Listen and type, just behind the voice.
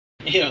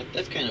Yeah,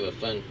 that's kind of a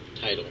fun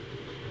title.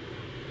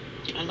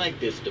 I like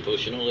this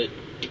devotional. It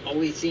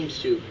always seems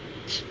to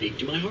speak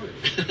to my heart.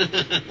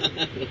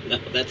 No,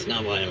 that's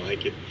not why I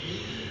like it.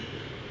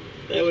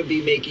 That would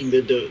be making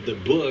the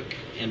book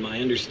and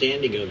my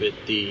understanding of it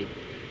the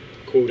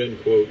quote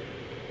unquote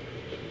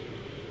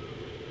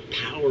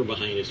power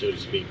behind it, so to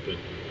speak. But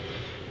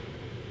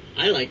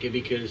I like it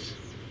because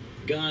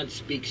God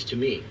speaks to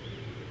me,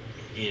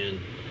 and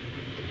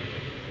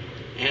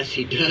as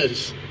He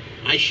does,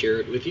 I share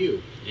it with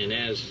you. And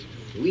as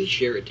we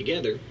share it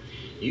together,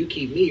 you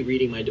keep me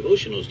reading my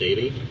devotionals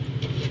daily,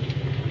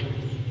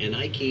 and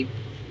I keep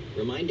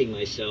reminding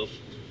myself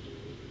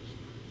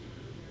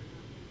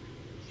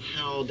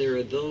how there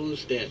are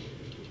those that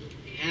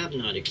have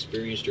not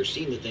experienced or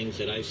seen the things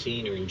that I've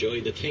seen or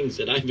enjoyed the things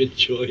that I've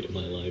enjoyed in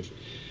my life,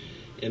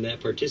 and that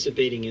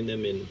participating in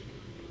them in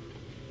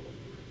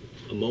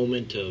a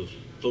moment of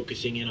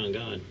focusing in on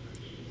God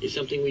is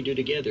something we do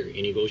together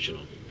in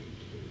Evotional.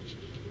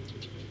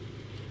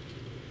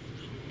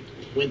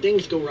 When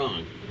things go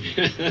wrong,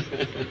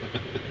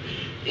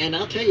 and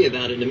I'll tell you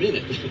about it in a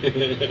minute.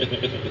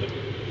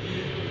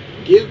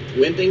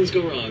 When things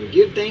go wrong,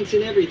 give thanks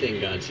in everything,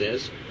 God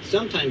says.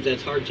 Sometimes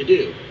that's hard to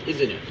do,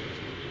 isn't it?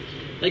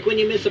 Like when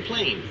you miss a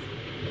plane.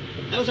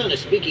 I was on a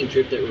speaking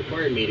trip that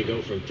required me to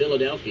go from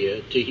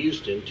Philadelphia to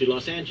Houston to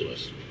Los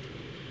Angeles.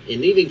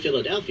 In leaving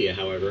Philadelphia,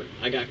 however,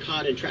 I got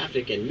caught in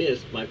traffic and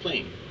missed my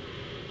plane.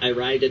 I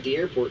arrived at the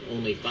airport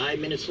only 5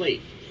 minutes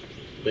late.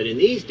 But in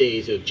these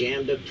days of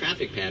jammed up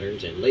traffic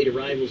patterns and late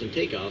arrivals and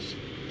takeoffs,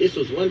 this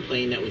was one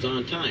plane that was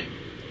on time.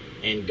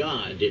 And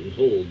God didn't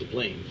hold the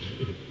plane.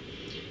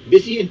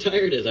 Busy and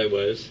tired as I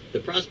was, the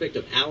prospect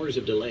of hours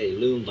of delay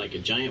loomed like a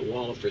giant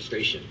wall of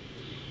frustration.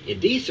 In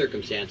these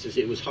circumstances,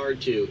 it was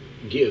hard to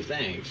give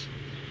thanks.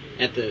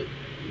 At the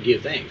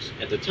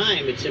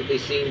time, it simply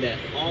seemed that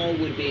all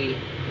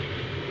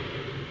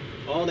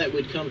that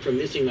would come from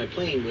missing my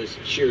plane was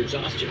sheer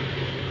exhaustion.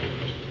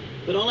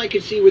 But all I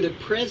could see were the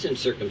present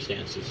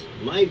circumstances.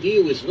 My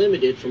view was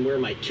limited from where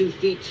my 2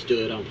 feet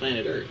stood on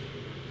planet Earth.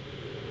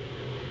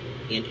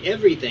 In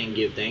everything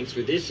give thanks,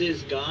 for this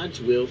is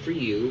God's will for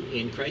you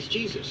in Christ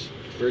Jesus.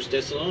 1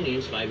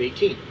 Thessalonians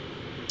 5:18.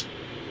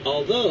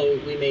 Although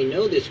we may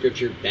know this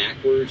scripture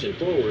backwards and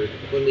forward,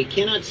 when we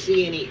cannot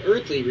see any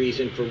earthly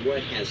reason for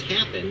what has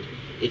happened,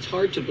 it's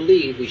hard to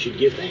believe we should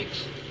give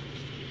thanks.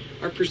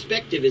 Our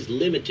perspective is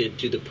limited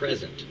to the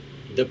present.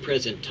 The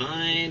present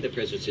time, the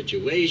present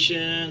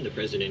situation, the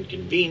present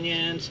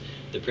inconvenience,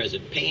 the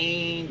present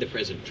pain, the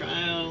present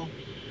trial,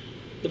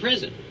 the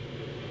present.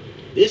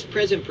 This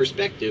present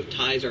perspective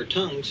ties our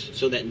tongues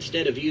so that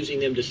instead of using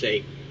them to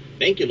say,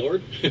 "Thank you,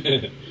 Lord,"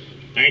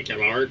 "Thank you,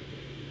 Lord,"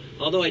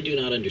 although I do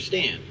not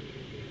understand,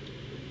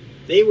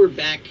 they wag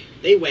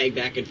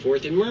back and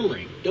forth in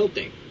murmuring, don't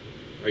they?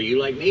 Are you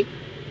like me?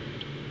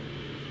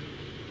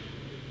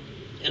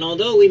 And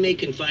although we may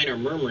confine our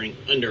murmuring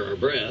under our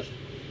breath,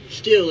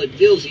 still it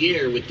fills the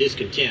air with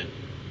discontent,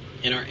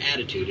 and our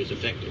attitude is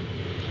affected.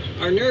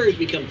 Our nerves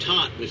become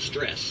taut with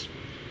stress.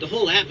 The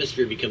whole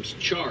atmosphere becomes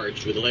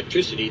charged with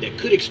electricity that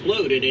could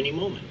explode at any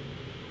moment.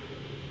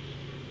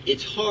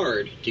 It's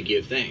hard to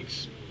give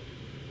thanks.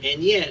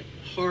 And yet,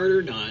 hard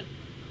or not,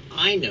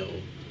 I know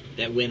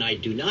that when I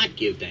do not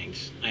give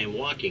thanks, I am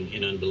walking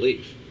in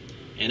unbelief.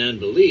 And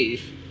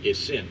unbelief is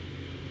sin.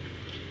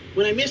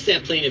 When I missed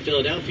that plane in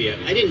Philadelphia,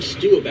 I didn't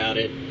stew about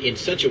it in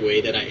such a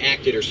way that I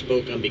acted or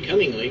spoke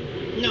unbecomingly.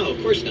 No,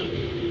 of course not.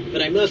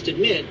 But I must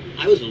admit,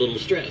 I was a little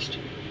stressed.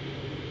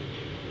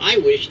 I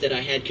wish that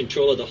I had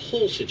control of the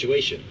whole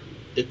situation,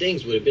 that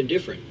things would have been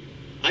different.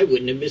 I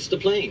wouldn't have missed the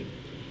plane.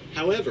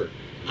 However,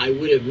 I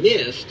would have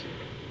missed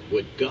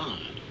what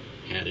God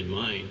had in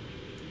mind.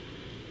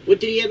 What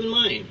did He have in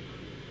mind?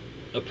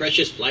 A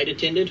precious flight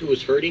attendant who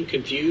was hurting,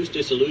 confused,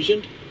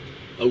 disillusioned?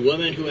 A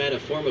woman who had a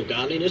form of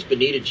godliness but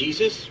needed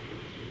Jesus?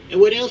 And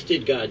what else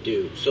did God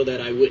do so that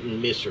I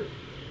wouldn't miss her?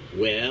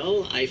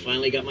 Well, I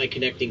finally got my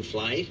connecting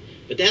flight,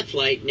 but that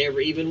flight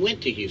never even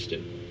went to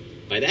Houston.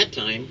 By that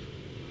time,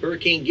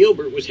 Hurricane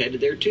Gilbert was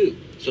headed there too,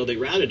 so they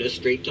routed us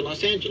straight to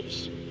Los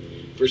Angeles.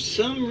 For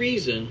some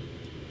reason,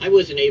 I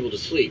wasn't able to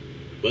sleep,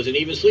 wasn't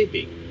even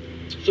sleepy.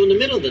 So in the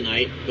middle of the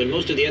night, when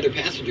most of the other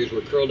passengers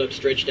were curled up,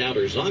 stretched out,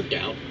 or zonked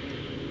out,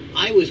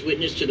 I was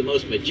witness to the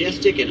most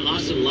majestic and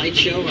awesome light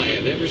show I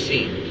have ever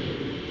seen.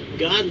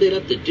 God lit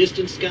up the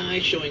distant sky,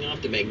 showing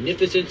off the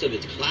magnificence of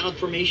its cloud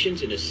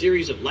formations in a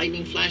series of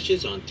lightning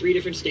flashes on 3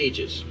 different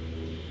stages.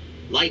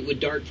 Light would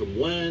dart from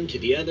one to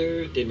the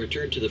other, then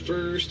return to the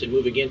first, and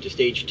move again to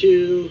stage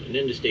 2, and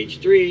then to stage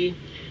 3.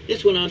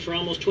 This went on for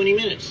almost 20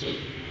 minutes.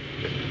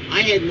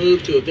 I had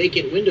moved to a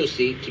vacant window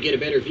seat to get a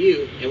better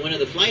view, and one of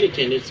the flight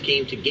attendants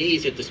came to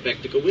gaze at the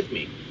spectacle with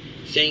me,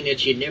 saying that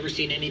she had never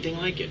seen anything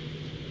like it.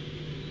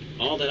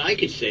 All that I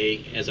could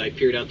say as I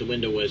peered out the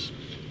window was,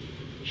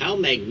 "How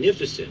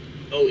magnificent!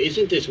 Oh,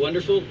 isn't this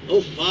wonderful?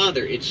 Oh,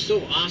 Father, it's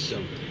so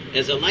awesome.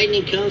 As the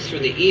lightning comes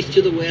from the east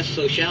to the west,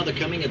 so shall the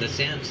coming of the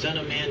Son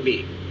of Man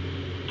be."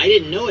 I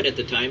didn't know it at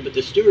the time, but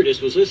the stewardess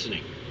was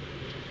listening.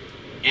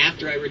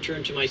 After I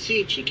returned to my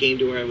seat, she came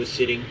to where I was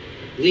sitting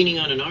Leaning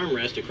on an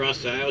armrest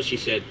across the aisle, she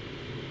said,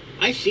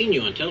 "I've seen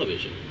you on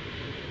television."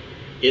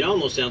 It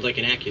almost sounds like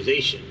an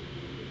accusation.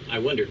 I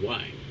wondered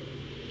why.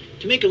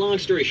 To make a long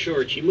story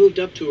short, she moved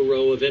up to a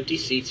row of empty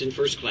seats in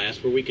first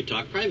class where we could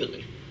talk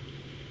privately.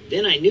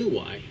 Then I knew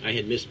why I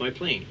had missed my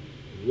plane,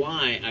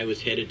 why I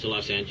was headed to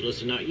Los Angeles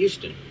and not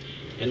Houston,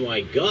 and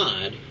why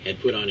God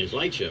had put on his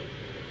light show.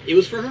 It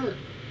was for her.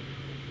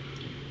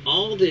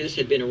 All this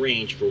had been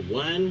arranged for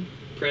one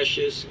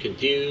precious,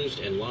 confused,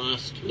 and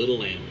lost little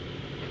lamb.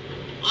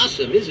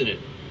 Awesome, isn't it?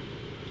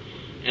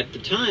 At the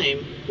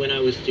time, when I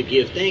was to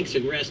give thanks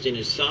and rest in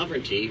his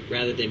sovereignty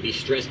rather than be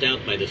stressed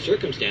out by the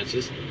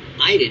circumstances,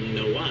 I didn't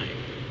know why.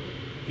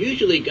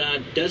 Usually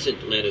God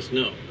doesn't let us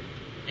know.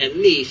 At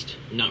least,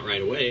 not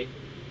right away.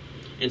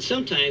 And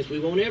sometimes we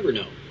won't ever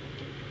know.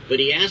 But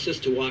he asks us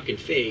to walk in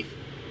faith,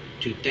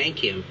 to thank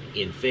him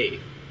in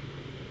faith.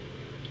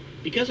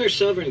 Because our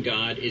sovereign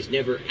God is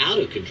never out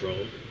of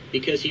control,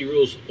 because he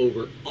rules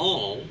over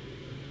all,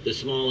 the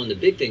small and the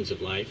big things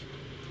of life,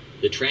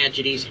 the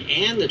tragedies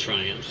and the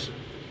triumphs,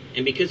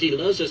 and because he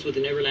loves us with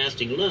an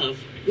everlasting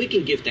love, we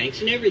can give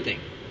thanks in everything.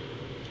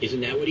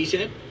 Isn't that what he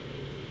said?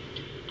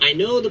 I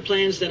know the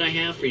plans that I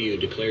have for you,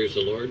 declares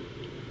the Lord,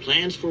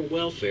 plans for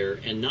welfare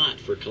and not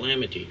for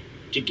calamity,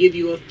 to give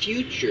you a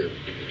future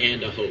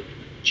and a hope,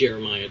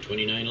 Jeremiah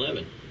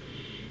 29:11.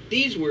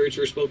 These words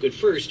were spoken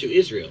first to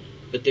Israel,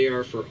 but they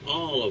are for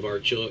all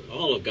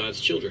of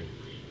God's children.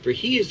 For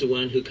he is the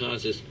one who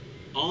causes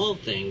all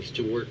things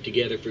to work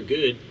together for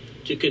good,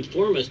 to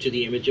conform us to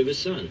the image of his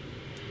Son.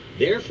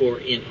 Therefore,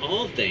 in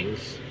all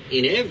things,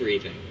 in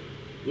everything,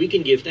 we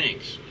can give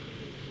thanks.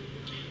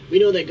 We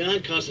know that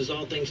God causes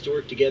all things to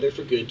work together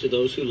for good to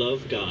those who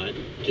love God,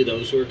 to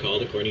those who are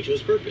called according to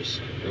his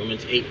purpose.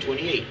 Romans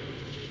 8:28.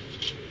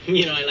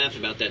 I laugh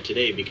about that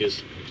today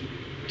because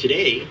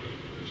today,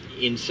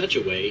 in such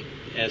a way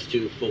as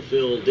to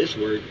fulfill this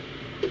word,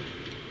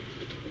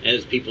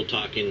 as people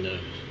talk in the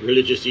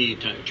religious-y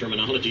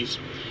terminologies,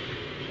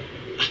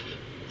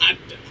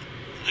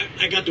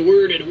 I got the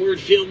word, and the word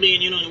filled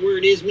me, and the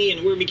word is me, and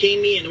the word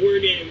became me, and the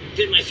word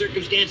fit my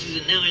circumstances,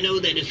 and now I know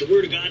that it's the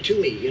word of God to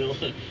me,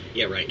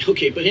 Yeah, right.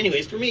 Okay, but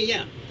anyways, for me,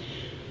 yeah.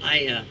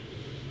 I,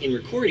 in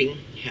recording,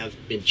 have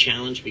been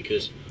challenged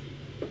because,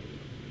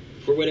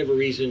 for whatever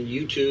reason,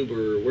 YouTube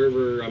or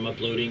wherever I'm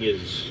uploading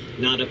is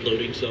not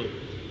uploading, so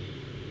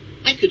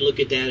I could look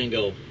at that and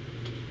go,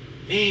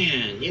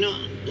 man,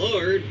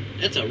 Lord,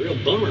 that's a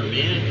real bummer,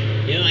 man.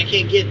 I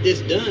can't get this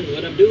done,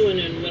 what I'm doing,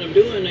 and what I'm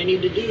doing I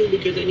need to do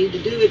because I need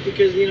to do it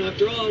because,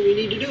 after all, we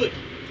need to do it.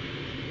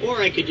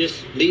 Or I could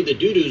just leave the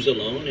doo-doos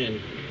alone and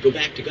go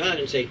back to God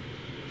and say,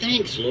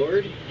 thanks,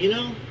 Lord,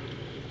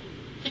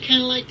 I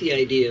kind of like the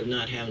idea of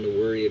not having to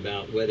worry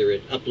about whether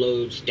it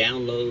uploads,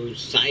 downloads,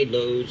 side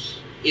loads,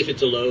 if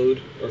it's a load,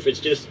 or if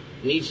it's just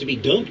needs to be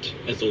dumped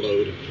as a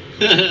load.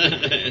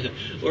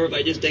 Or if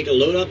I just take a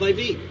load off my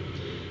feet.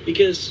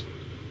 Because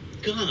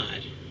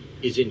God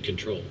is in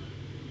control.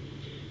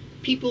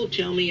 People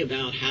tell me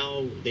about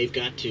how they've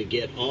got to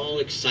get all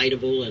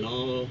excitable and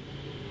all,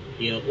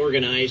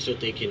 organized so that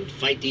they can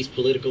fight these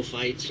political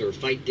fights or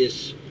fight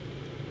this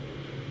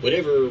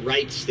whatever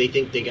rights they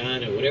think they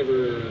got and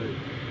whatever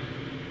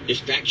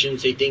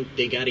distractions they think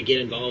they got to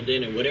get involved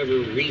in and whatever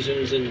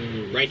reasons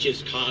and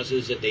righteous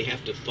causes that they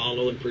have to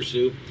follow and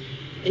pursue.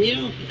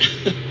 And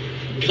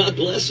God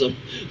bless them,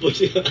 but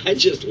I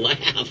just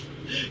laugh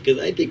because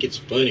I think it's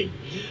funny.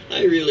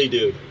 I really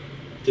do.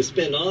 To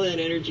spend all that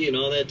energy and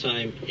all that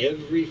time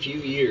every few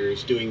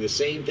years doing the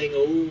same thing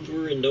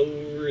over and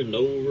over and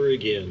over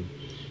again,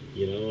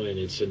 and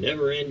it's a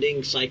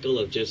never-ending cycle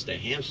of just a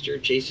hamster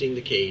chasing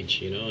the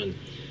cage, and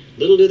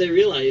little do they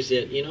realize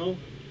that,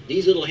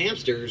 these little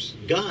hamsters,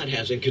 God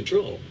has in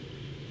control.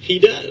 He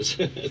does.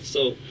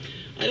 So,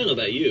 I don't know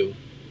about you,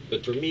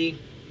 but for me,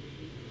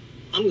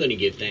 I'm going to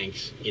give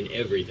thanks in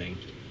everything.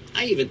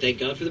 I even thank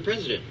God for the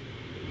president.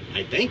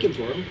 I thank him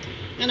for him.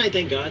 And I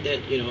thank God that,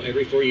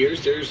 every 4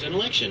 years there's an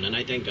election. And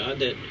I thank God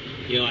that,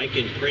 I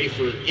can pray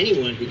for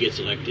anyone who gets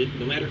elected,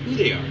 no matter who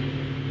they are.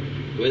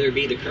 Whether it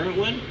be the current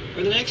one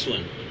or the next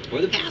one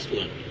or the past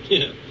one.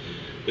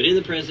 But in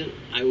the present,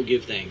 I will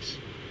give thanks.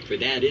 For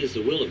that is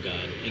the will of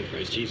God in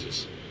Christ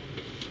Jesus.